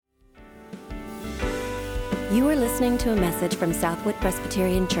You are listening to a message from Southwood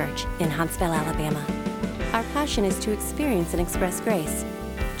Presbyterian Church in Huntsville, Alabama. Our passion is to experience and express grace.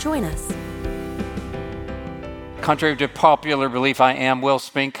 Join us. Contrary to popular belief, I am Will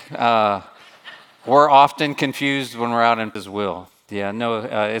Spink. We're often confused when we're out in His will.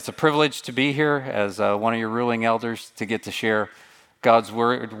 It's a privilege to be here as one of your ruling elders to get to share God's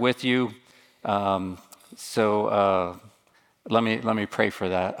word with you. Let me pray for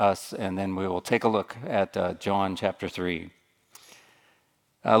us, and then we will take a look at John chapter 3.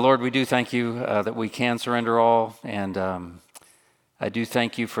 Lord, we do thank you that we can surrender all, and I do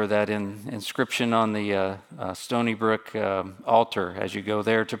thank you for that inscription on the Stony Brook altar as you go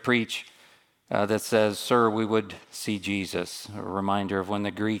there to preach that says, "Sir, we would see Jesus," a reminder of when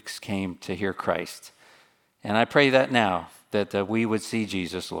the Greeks came to hear Christ. And I pray that now, that we would see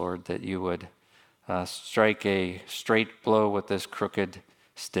Jesus, Lord, that you would strike a straight blow with this crooked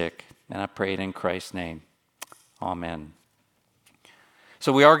stick. And I pray it in Christ's name. Amen.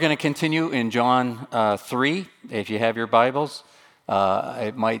 So we are going to continue in John 3. If you have your Bibles,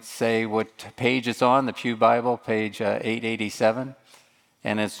 it might say what page it's on, the Pew Bible, page 887.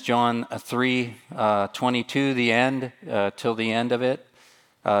 And it's John 3:22, the end, till the end of it,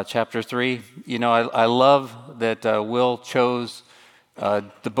 chapter 3. You know, I love that Will chose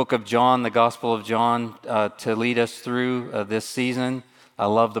the book of John, the Gospel of John, to lead us through this season. I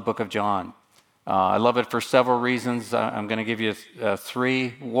love the book of John. I love it for several reasons. I'm going to give you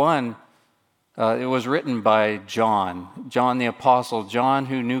three. One, it was written by John the Apostle, John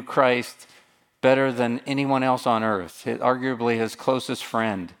who knew Christ better than anyone else on earth, arguably his closest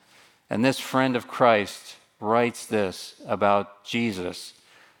friend. And this friend of Christ writes this about Jesus.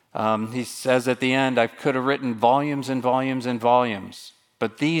 He says at the end, "I could have written volumes and volumes and volumes,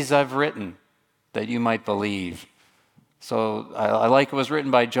 but these I've written that you might believe." So I like it was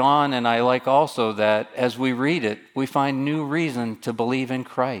written by John, and I like also that as we read it, we find new reason to believe in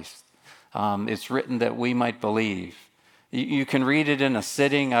Christ. It's written that we might believe. You can read it in a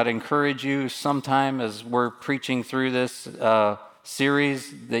sitting. I'd encourage you sometime as we're preaching through this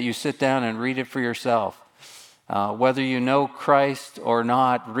series that you sit down and read it for yourself. Whether you know Christ or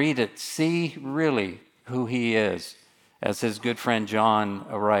not, read it. See really who he is, as his good friend John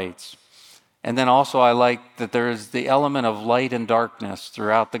writes. And then also I like that there is the element of light and darkness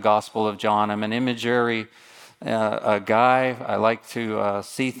throughout the Gospel of John. I'm an imagery guy. I like to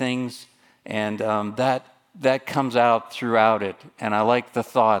see things, and that comes out throughout it. And I like the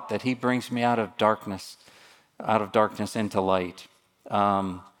thought that he brings me out of darkness into light.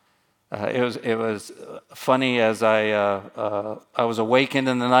 It was funny as I was awakened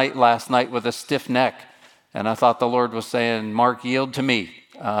in the night last night with a stiff neck, and I thought the Lord was saying, "Mark, yield to me.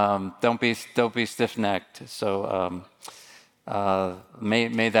 Don't be stiff-necked." So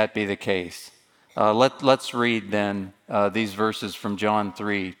may that be the case. Let's read then these verses from John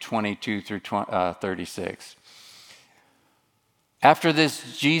 3:22 through 36. After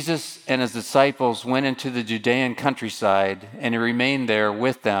this, Jesus and his disciples went into the Judean countryside, and he remained there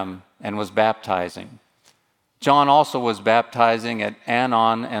with them and was baptizing. John also was baptizing at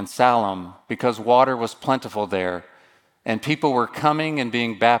Anon and Salem because water was plentiful there, and people were coming and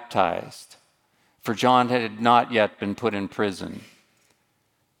being baptized, for John had not yet been put in prison.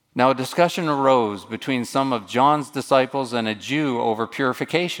 Now a discussion arose between some of John's disciples and a Jew over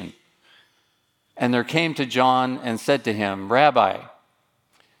purification. And there came to John and said to him, "Rabbi,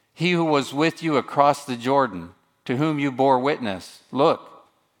 he who was with you across the Jordan, to whom you bore witness, look,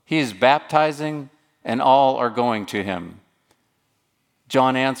 he is baptizing, and all are going to him."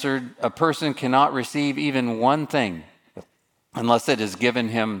 John answered, "A person cannot receive even one thing unless it is given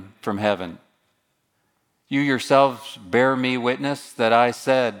him from heaven. You yourselves bear me witness that I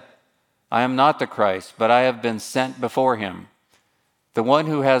said, 'I am not the Christ, but I have been sent before him.' The one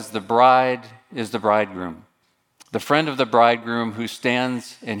who has the bride is the bridegroom. The friend of the bridegroom who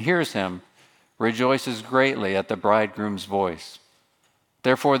stands and hears him rejoices greatly at the bridegroom's voice.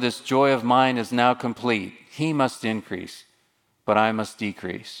 Therefore this joy of mine is now complete. He must increase, but I must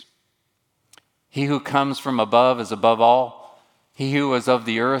decrease. He who comes from above is above all. He who is of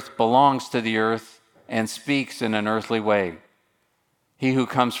the earth belongs to the earth and speaks in an earthly way. He who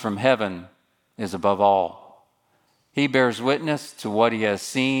comes from heaven is above all. He bears witness to what he has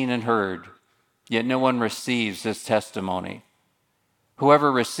seen and heard, yet no one receives his testimony.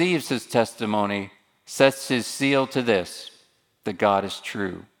 Whoever receives his testimony sets his seal to this, that God is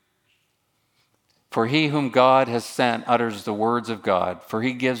true. For he whom God has sent utters the words of God, for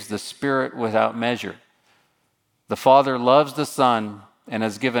he gives the Spirit without measure. The Father loves the Son and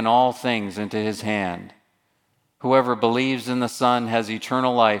has given all things into his hand. Whoever believes in the Son has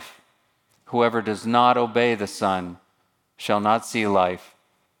eternal life. Whoever does not obey the Son shall not see life,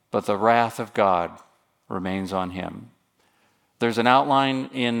 but the wrath of God remains on him. There's an outline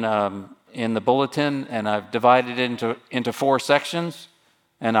in the bulletin, and I've divided it into 4 sections.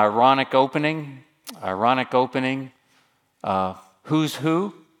 An ironic opening, who's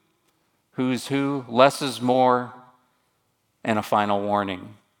who, less is more, and a final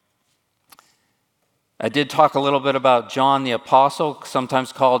warning. I did talk a little bit about John the Apostle,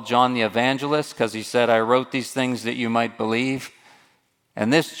 sometimes called John the Evangelist, because he said, I wrote these things that you might believe.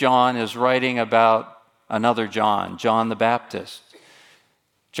 And this John is writing about another John, John the Baptist.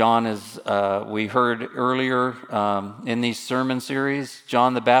 John is, we heard earlier in these sermon series,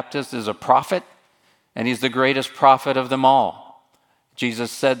 John the Baptist is a prophet, and he's the greatest prophet of them all. Jesus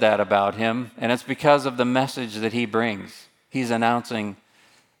said that about him, and it's because of the message that he brings. He's announcing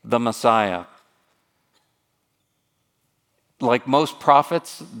the Messiah. Like most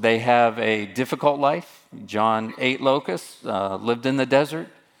prophets, they have a difficult life. John ate locusts, lived in the desert.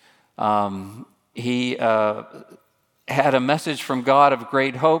 He had a message from God of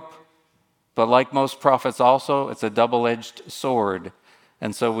great hope, but like most prophets also, it's a double-edged sword.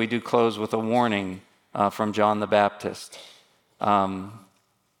 And so we do close with a warning from John the Baptist.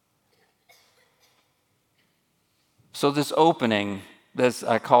 So this opening,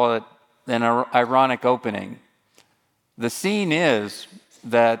 I call it an ironic opening. The scene is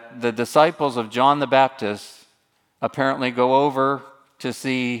that the disciples of John the Baptist apparently go over to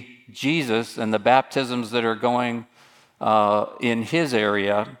see Jesus and the baptisms that are going in his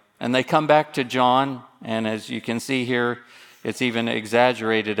area, and they come back to John, and as you can see here, it's even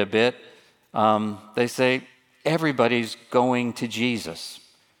exaggerated a bit. They say, everybody's going to Jesus,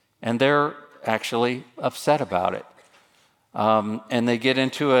 and they're actually upset about it. And they get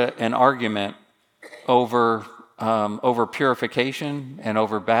into an argument over purification and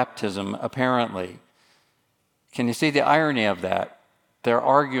over baptism, apparently. Can you see the irony of that? They're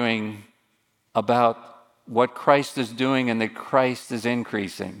arguing about what Christ is doing and that Christ is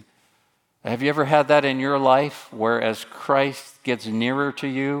increasing. Have you ever had that in your life where as Christ gets nearer to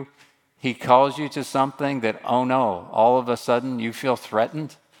you, he calls you to something that, oh no, all of a sudden you feel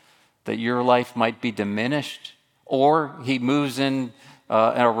threatened, that your life might be diminished? Or he moves in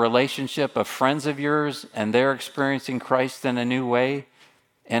a relationship of friends of yours and they're experiencing Christ in a new way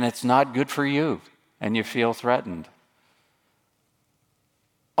and it's not good for you and you feel threatened.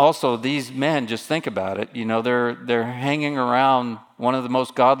 Also, these men, just think about it, they're hanging around one of the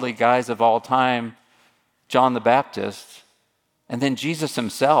most godly guys of all time, John the Baptist, and then Jesus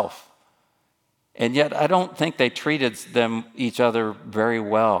himself. And yet I don't think they treated each other very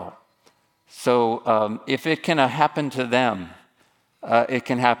well. So if it can happen to them, it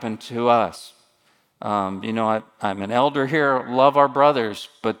can happen to us. I'm an elder here, love our brothers,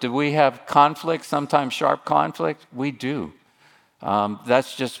 but do we have conflict, sometimes sharp conflict? We do.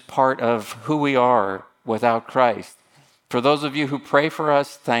 That's just part of who we are without Christ. For those of you who pray for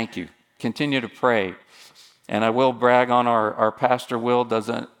us, thank you. Continue to pray. And I will brag on our pastor, Will, does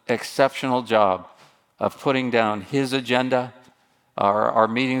an exceptional job of putting down his agenda. Our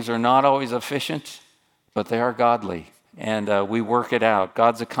meetings are not always efficient, but they are godly. And we work it out.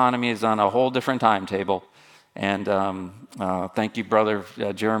 God's economy is on a whole different timetable. And thank you, Brother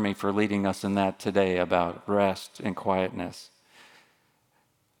Jeremy, for leading us in that today about rest and quietness.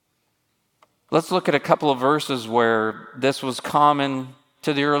 Let's look at a couple of verses where this was common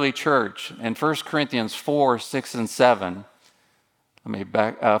to the early church. In 1 Corinthians 4, 6, and 7,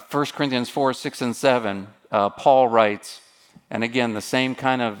 1 Corinthians 4, 6, and 7, Paul writes, and again, the same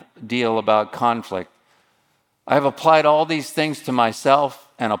kind of deal about conflict. I have applied all these things to myself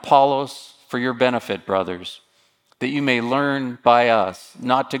and Apollos for your benefit, brothers, that you may learn by us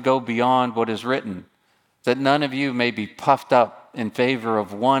not to go beyond what is written, that none of you may be puffed up in favor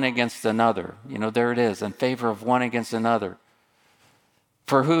of one against another. There it is, in favor of one against another.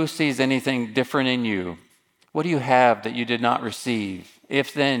 For who sees anything different in you? What do you have that you did not receive?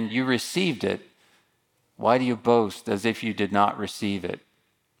 If then you received it, why do you boast as if you did not receive it?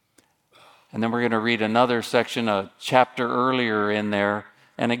 And then we're going to read another section, a chapter earlier in there.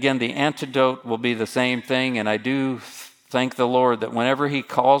 And again, the antidote will be the same thing. And I do thank the Lord that whenever he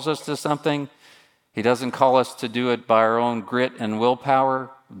calls us to something, he doesn't call us to do it by our own grit and willpower,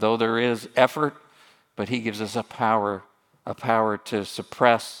 though there is effort, but he gives us a power to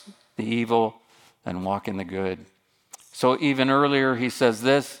suppress the evil and walk in the good. So even earlier he says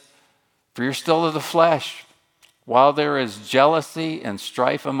this, for you're still of the flesh, while there is jealousy and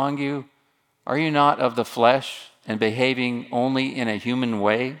strife among you, are you not of the flesh and behaving only in a human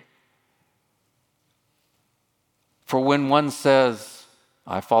way? For when one says,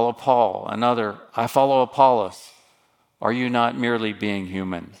 I follow Paul. Another, I follow Apollos. Are you not merely being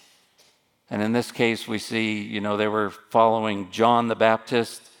human? And in this case, we see, they were following John the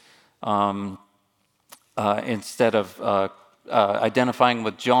Baptist instead of identifying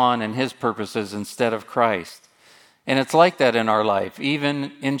with John and his purposes instead of Christ. And it's like that in our life,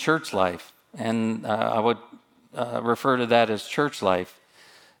 even in church life. And I would refer to that as church life.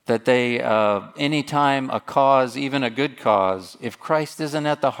 That anytime a cause, even a good cause, if Christ isn't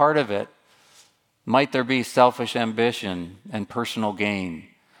at the heart of it, might there be selfish ambition and personal gain?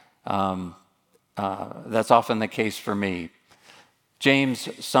 That's often the case for me. James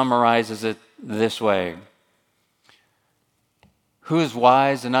summarizes it this way. Who is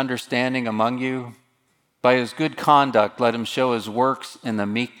wise and understanding among you? By his good conduct, let him show his works in the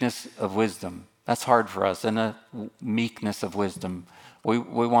meekness of wisdom. That's hard for us, in the meekness of wisdom. We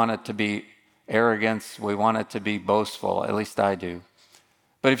want it to be arrogance. We want it to be boastful. At least I do.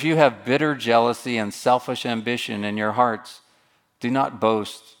 But if you have bitter jealousy and selfish ambition in your hearts, do not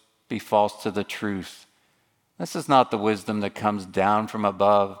boast, be false to the truth. This is not the wisdom that comes down from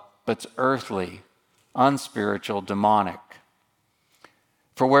above, but it's earthly, unspiritual, demonic.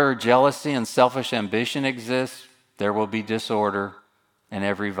 For where jealousy and selfish ambition exist, there will be disorder and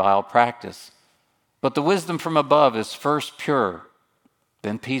every vile practice. But the wisdom from above is first pure,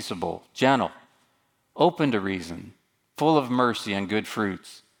 then peaceable, gentle, open to reason, full of mercy and good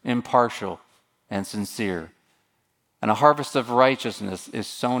fruits, impartial and sincere. And a harvest of righteousness is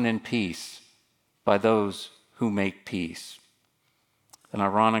sown in peace by those who make peace. An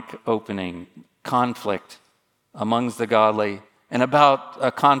ironic opening, conflict amongst the godly, and about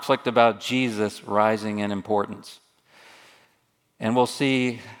a conflict about Jesus rising in importance. And we'll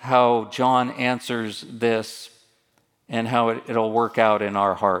see how John answers this and how it'll work out in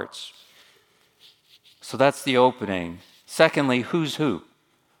our hearts. So that's the opening. Secondly, who's who?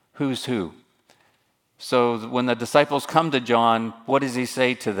 Who's who? So when the disciples come to John, what does he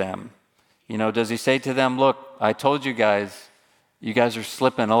say to them? Does he say to them, look, I told you guys are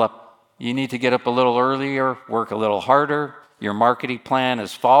slipping up. You need to get up a little earlier, work a little harder. Your marketing plan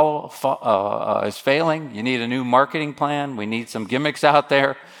is failing. You need a new marketing plan. We need some gimmicks out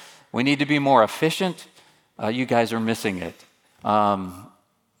there. We need to be more efficient. You guys are missing it.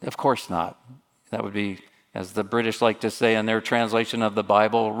 Of course not. That would be, as the British like to say in their translation of the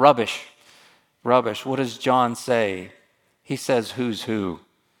Bible, rubbish. Rubbish. What does John say? He says, who's who?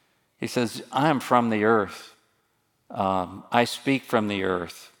 He says, I am from the earth. I speak from the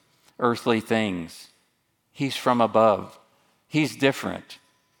earth, earthly things. He's from above. He's different.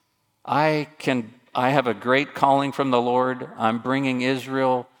 I have a great calling from the Lord. I'm bringing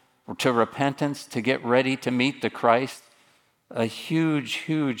Israel to repentance, to get ready to meet the Christ. A huge,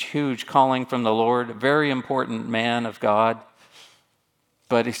 huge, huge calling from the Lord. A very important man of God.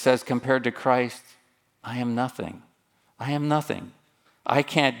 But he says, compared to Christ, I am nothing. I am nothing. I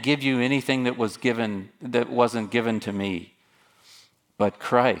can't give you anything that wasn't given to me. But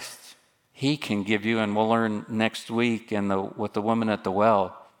Christ, he can give you, and we'll learn next week with the woman at the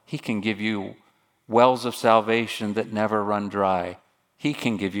well, he can give you wells of salvation that never run dry. He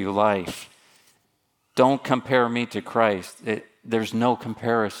can give you life. Don't compare me to Christ. There's no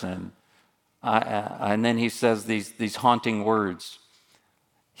comparison. And then he says these haunting words.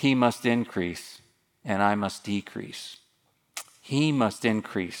 He must increase, and I must decrease. He must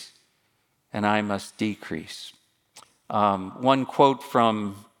increase, and I must decrease. One quote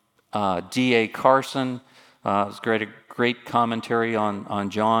from D.A. Carson, it's a great commentary on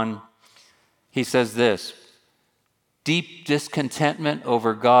John. He says this, deep discontentment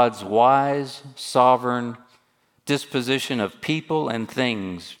over God's wise, sovereign disposition of people and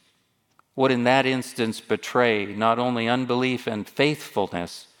things would in that instance betray not only unbelief and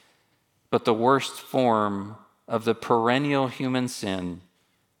faithfulness, but the worst form of the perennial human sin,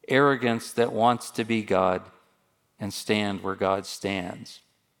 arrogance that wants to be God and stand where God stands.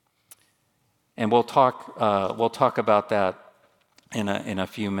 And we'll talk about that in a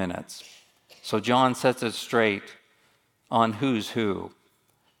few minutes. So John sets it straight on who's who.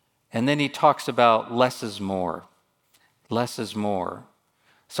 And then he talks about less is more. Less is more.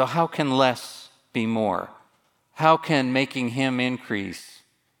 So how can less be more? How can making him increase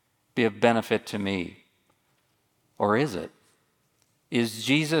be of benefit to me? Or is it? Is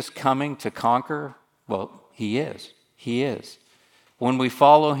Jesus coming to conquer? Well, he is. He is. When we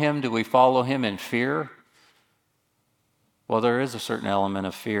follow him, do we follow him in fear? Well, there is a certain element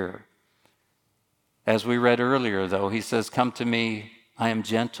of fear. As we read earlier, though, he says, come to me, I am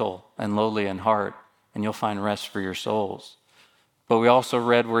gentle and lowly in heart, and you'll find rest for your souls. But we also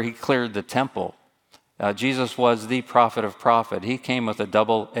read where he cleared the temple. Jesus was the prophet of prophet. He came with a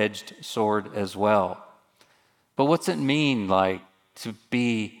double-edged sword as well. But what's it mean like to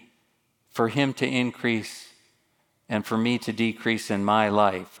be, for him to increase and for me to decrease in my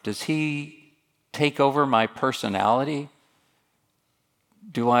life? Does he take over my personality?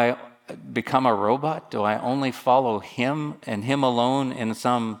 Do I become a robot? Do I only follow him and him alone in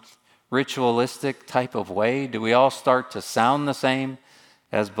some ritualistic type of way? Do we all start to sound the same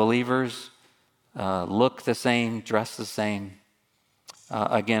as believers, look the same, dress the same?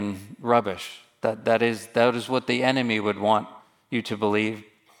 Again, rubbish. That is what the enemy would want you to believe,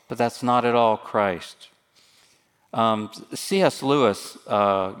 but that's not at all Christ. C.S. Lewis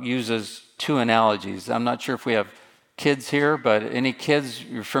uses two analogies. I'm not sure if we have kids here, but any kids,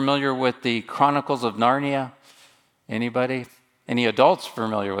 you're familiar with the Chronicles of Narnia? Anybody? Any adults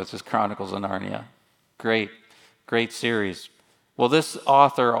familiar with this Chronicles of Narnia? Great series. Well, this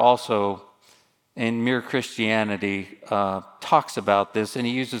author also, in Mere Christianity, talks about this, and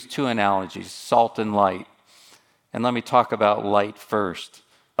he uses two analogies, salt and light. And let me talk about light first.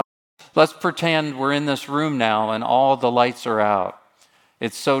 Let's pretend we're in this room now and all the lights are out.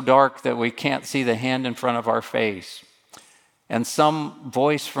 It's so dark that we can't see the hand in front of our face. And some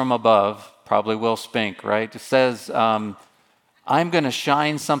voice from above, probably Will Spink, right, says, I'm going to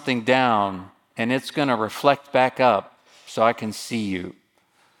shine something down and it's going to reflect back up so I can see you.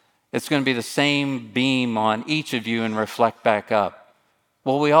 It's going to be the same beam on each of you and reflect back up.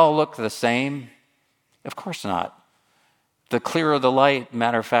 Will we all look the same? Of course not. The clearer the light,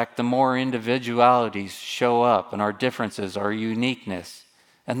 matter of fact, the more individualities show up and our differences, our uniqueness.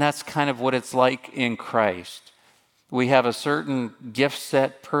 And that's kind of what it's like in Christ. We have a certain gift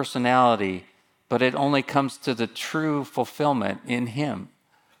set personality, but it only comes to the true fulfillment in him.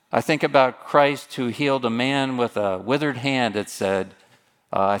 I think about Christ who healed a man with a withered hand, it said.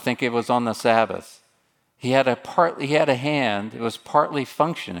 I think it was on the Sabbath. He had a hand, it was partly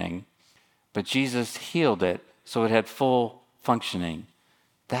functioning, but Jesus healed it so it had full functioning.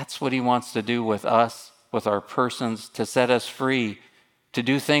 That's what he wants to do with us, with our persons, to set us free, to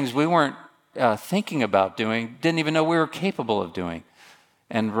do things we weren't thinking about doing, didn't even know we were capable of doing,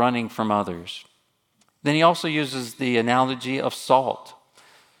 and running from others. Then he also uses the analogy of salt.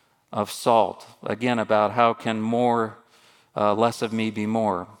 Again, about how can less of me be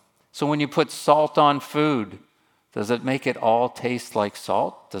more. So when you put salt on food, does it make it all taste like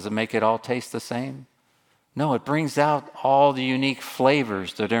salt? Does it make it all taste the same? No, it brings out all the unique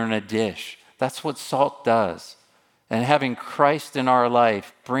flavors that are in a dish. That's what salt does. And having Christ in our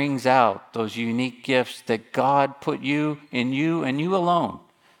life brings out those unique gifts that God put in you and you alone.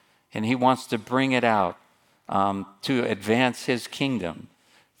 And he wants to bring it out to advance his kingdom,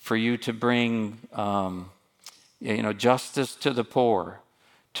 for you to bring justice to the poor,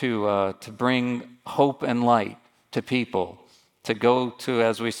 to bring hope and light to people, to go to,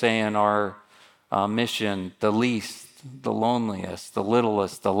 as we say in our mission, the least, the loneliest, the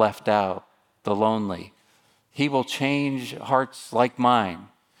littlest, the left out, the lonely. He will change hearts like mine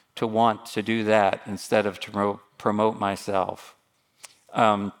to want to do that instead of to promote myself.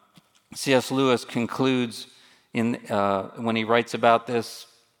 C.S. Lewis concludes when he writes about this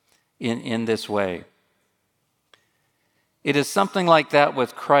in this way. It is something like that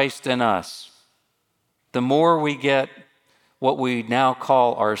with Christ in us. The more we get what we now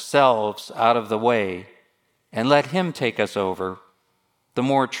call ourselves out of the way and let him take us over, the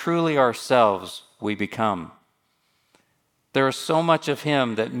more truly ourselves we become. There is so much of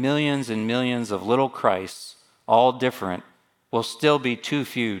him that millions and millions of little Christs, all different, will still be too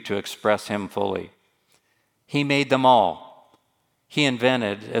few to express him fully. He made them all. He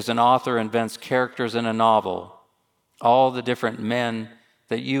invented, as an author invents characters in a novel, all the different men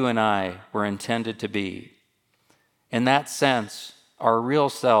that you and I were intended to be. In that sense, our real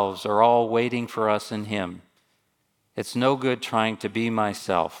selves are all waiting for us in him. It's no good trying to be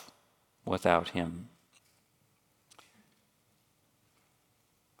myself without him.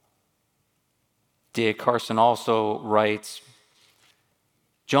 D.A. Carson also writes,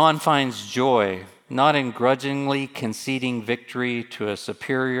 John finds joy not in grudgingly conceding victory to a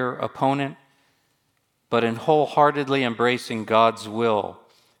superior opponent, but in wholeheartedly embracing God's will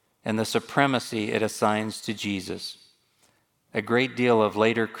and the supremacy it assigns to Jesus. A great deal of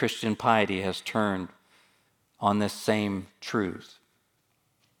later Christian piety has turned on this same truth.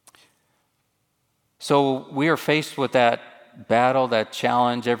 So we are faced with that battle, that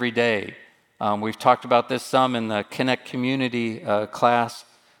challenge every day. We've talked about this some in the Connect Community class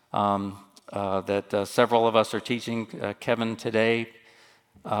that several of us are teaching, Kevin, today.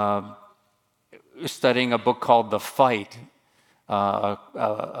 Studying a book called The Fight.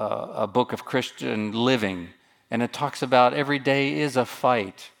 a book of Christian living, and it talks about every day is a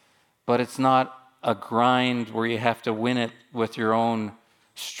fight, but it's not a grind where you have to win it with your own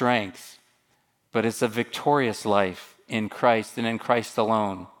strength, but it's a victorious life in Christ and in Christ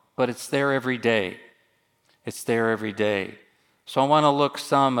alone. But it's there every day. It's there every day. So I want to look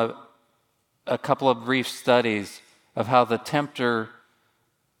a couple of brief studies of how the tempter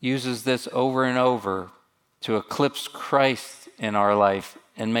uses this over and over to eclipse Christ in our life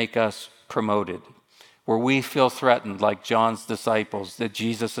and make us promoted. Where we feel threatened, like John's disciples, that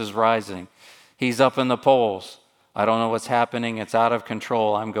Jesus is rising. He's up in the polls. I don't know what's happening. It's out of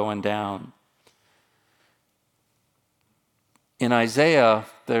control. I'm going down. In Isaiah,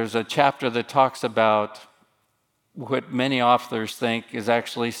 there's a chapter that talks about what many authors think is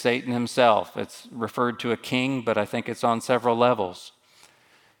actually Satan himself. It's referred to a king, but I think it's on several levels.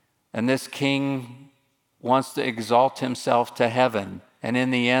 And this king wants to exalt himself to heaven, and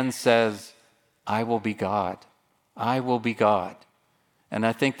in the end says, I will be God. I will be God. And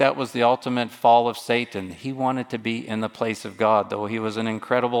I think that was the ultimate fall of Satan. He wanted to be in the place of God, though he was an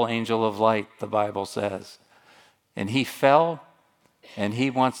incredible angel of light, the Bible says. And he fell, and he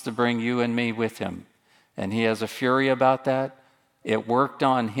wants to bring you and me with him. And he has a fury about that. It worked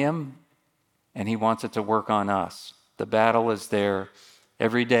on him, and he wants it to work on us. The battle is there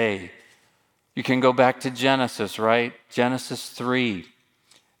every day. You can go back to Genesis, right? Genesis 3,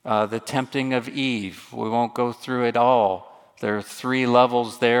 the tempting of Eve. We won't go through it all. There are 3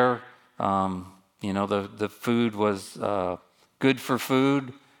 levels there. The food was good for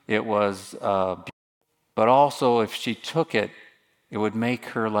food. It was, but also if she took it, it would make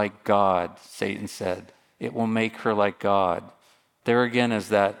her like God, Satan said. It will make her like God. There again is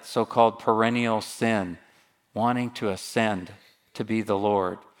that so-called perennial sin, wanting to ascend to be the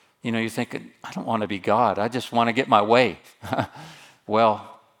Lord. You think, I don't want to be God. I just want to get my way.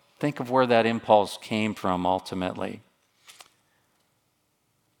 Well, think of where that impulse came from ultimately.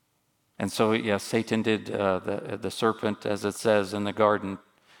 And so, Satan did, the serpent, as it says in the garden,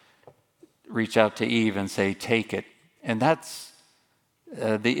 reach out to Eve and say, take it. And that's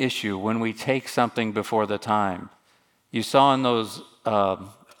the issue when we take something before the time. You saw in those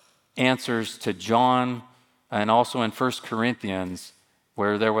answers to John and also in 1 Corinthians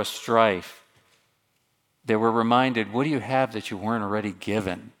where there was strife, they were reminded, what do you have that you weren't already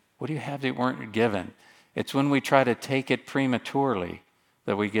given? What do you have that you weren't given? It's when we try to take it prematurely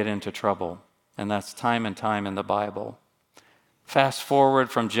that we get into trouble. And that's time and time in the Bible. Fast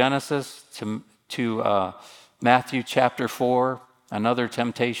forward from Genesis to Matthew chapter 4, another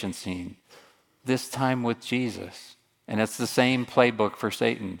temptation scene, this time with Jesus. And it's the same playbook for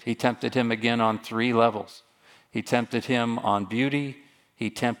Satan. He tempted him again on 3 levels. He tempted him on beauty, he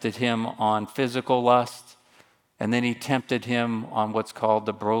tempted him on physical lust, and then he tempted him on what's called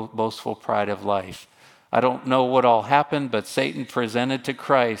the boastful pride of life. I don't know what all happened, but Satan presented to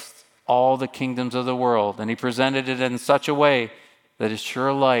Christ all the kingdoms of the world, and he presented it in such a way that it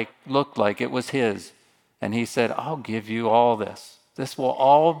sure looked like it was his. And he said, I'll give you all this. This will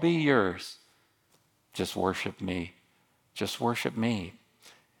all be yours. Just worship me. Just worship me.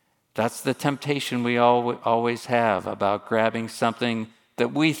 That's the temptation we always have about grabbing something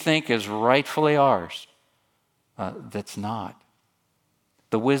that we think is rightfully ours. That's not.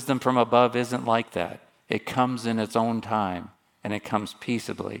 The wisdom from above isn't like that. It comes in its own time, and it comes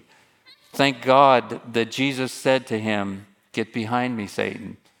peaceably. Thank God that Jesus said to him, get behind me,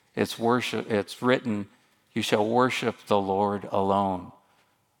 Satan. It's written, you shall worship the Lord alone.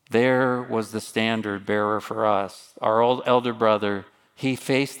 There was the standard bearer for us. Our old elder brother, he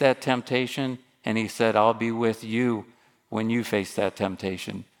faced that temptation, and he said, I'll be with you when you face that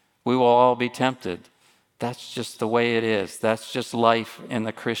temptation. We will all be tempted. That's just the way it is. That's just life in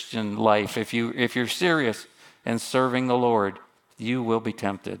the Christian life. If you're serious in serving the Lord, you will be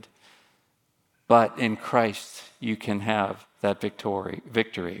tempted. But in Christ, you can have that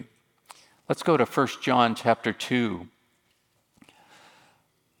victory. Let's go to 1 John chapter 2.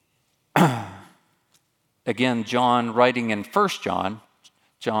 Again, John writing in 1 John,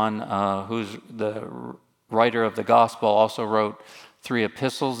 who's the writer of the gospel, also wrote 3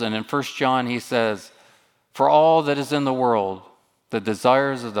 epistles. And in 1 John, he says, for all that is in the world, the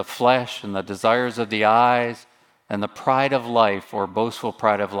desires of the flesh and the desires of the eyes and the pride of life or boastful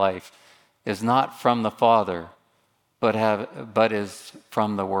pride of life is not from the Father, but is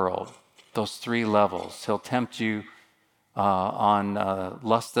from the world. Those 3 levels. He'll tempt you on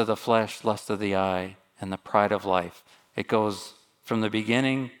lust of the flesh, lust of the eye, and the pride of life. It goes from the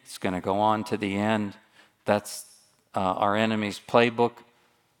beginning, it's going to go on to the end. That's our enemy's playbook,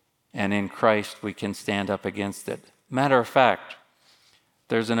 and in Christ we can stand up against it. Matter of fact,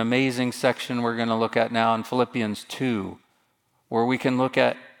 There's an amazing section we're going to look at now in Philippians 2, where we can look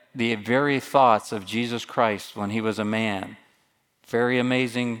at the very thoughts of Jesus Christ when he was a man. Very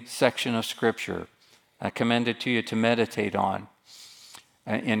amazing section of Scripture. I commend it to you to meditate on,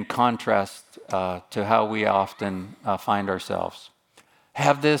 in contrast to how we often find ourselves.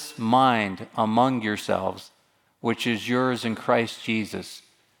 Have this mind among yourselves, which is yours in Christ Jesus,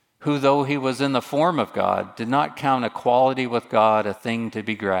 who, though he was in the form of God, did not count equality with God a thing to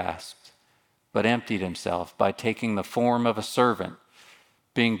be grasped, but emptied himself by taking the form of a servant,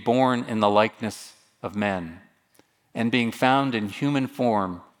 being born in the likeness of men. And being found in human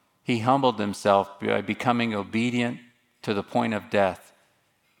form, he humbled himself by becoming obedient to the point of death,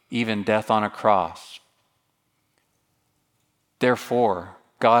 even death on a cross. Therefore,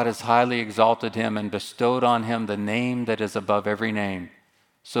 God has highly exalted him and bestowed on him the name that is above every name,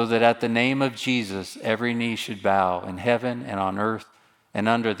 so that at the name of Jesus every knee should bow in heaven and on earth and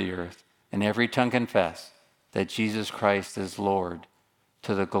under the earth, and every tongue confess that Jesus Christ is Lord,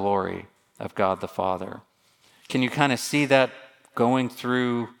 to the glory of God the Father. Can you kind of see that going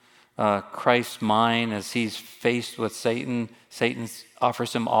through Christ's mind as he's faced with Satan? Satan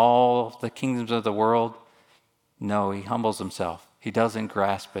offers him all the kingdoms of the world. No, he humbles himself. He doesn't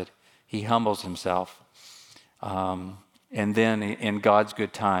grasp it. He humbles himself. And then in God's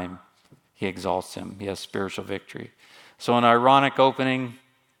good time, he exalts him. He has spiritual victory. So an ironic opening,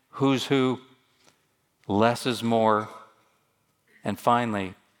 who's who, less is more, and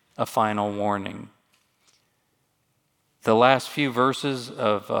finally, a final warning. The last few verses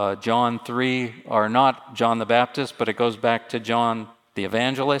of John 3 are not John the Baptist, but it goes back to John the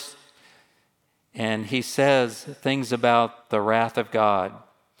Evangelist. And he says things about the wrath of God.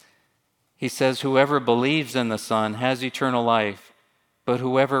 He says, whoever believes in the Son has eternal life, but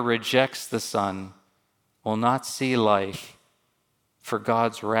whoever rejects the Son will not see life, for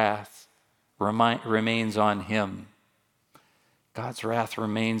God's wrath remains on him. God's wrath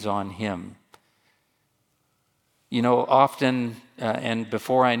remains on him. You know, often, and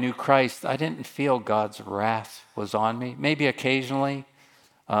before I knew Christ, I didn't feel God's wrath was on me. Maybe occasionally,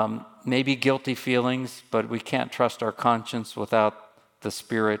 maybe guilty feelings, but we can't trust our conscience without the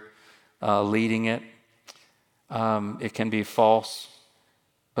Spirit leading it. It can be false,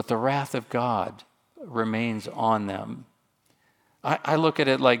 but the wrath of God remains on them. I look at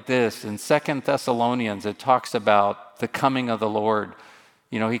it like this. In 2 Thessalonians, it talks about the coming of the Lord.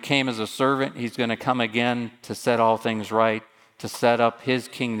 You know, he came as a servant. He's going to come again to set all things right, to set up his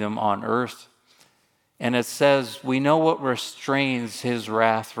kingdom on earth. And it says, we know what restrains his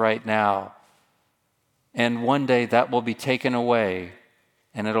wrath right now. And one day that will be taken away,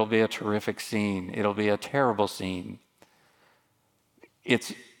 and it'll be a terrific scene. It'll be a terrible scene.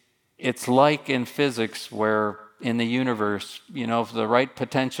 It's like in physics where in the universe, you know, if the right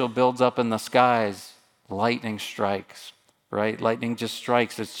potential builds up in the skies, lightning strikes, right? Lightning just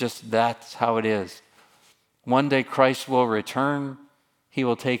strikes. That's how it is. One day Christ will return. He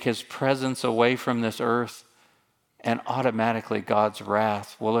will take his presence away from this earth, and automatically God's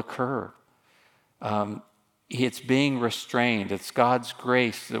wrath will occur. It's being restrained. It's God's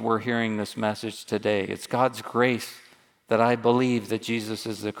grace that we're hearing this message today. It's God's grace that I believe that Jesus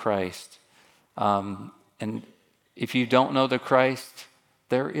is the Christ. And if you don't know the Christ,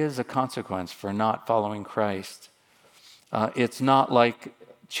 there is a consequence for not following Christ. It's not like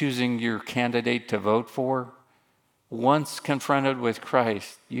choosing your candidate to vote for. Once confronted with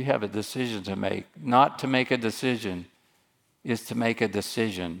Christ, you have a decision to make. Not to make a decision is to make a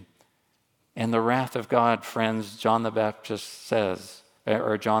decision. And the wrath of God, friends, John the Baptist says,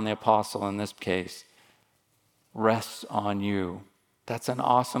 or John the Apostle in this case, rests on you. That's an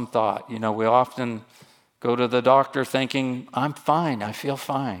awesome thought. You know, we often go to the doctor thinking, I'm fine, I feel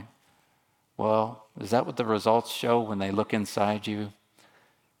fine. Well, is that what the results show when they look inside you?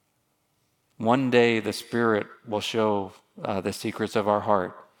 One day the Spirit will show the secrets of our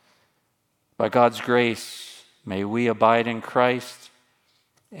heart. By God's grace, may we abide in Christ,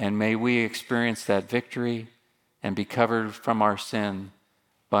 and may we experience that victory and be covered from our sin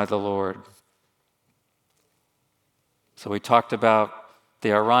by the Lord. So we talked about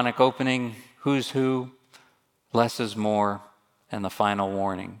the ironic opening, who's who, less is more, and the final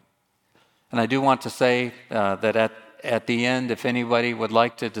warning. And I do want to say that at the end, if anybody would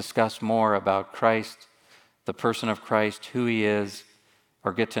like to discuss more about Christ, the person of Christ, who he is,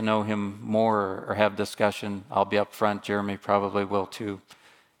 or get to know him more or have discussion, I'll be up front. Jeremy probably will too,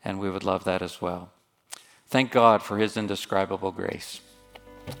 and we would love that as well. Thank God for his indescribable grace.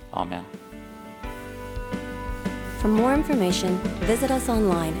 Amen. For more information, visit us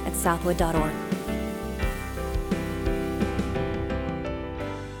online at southwood.org.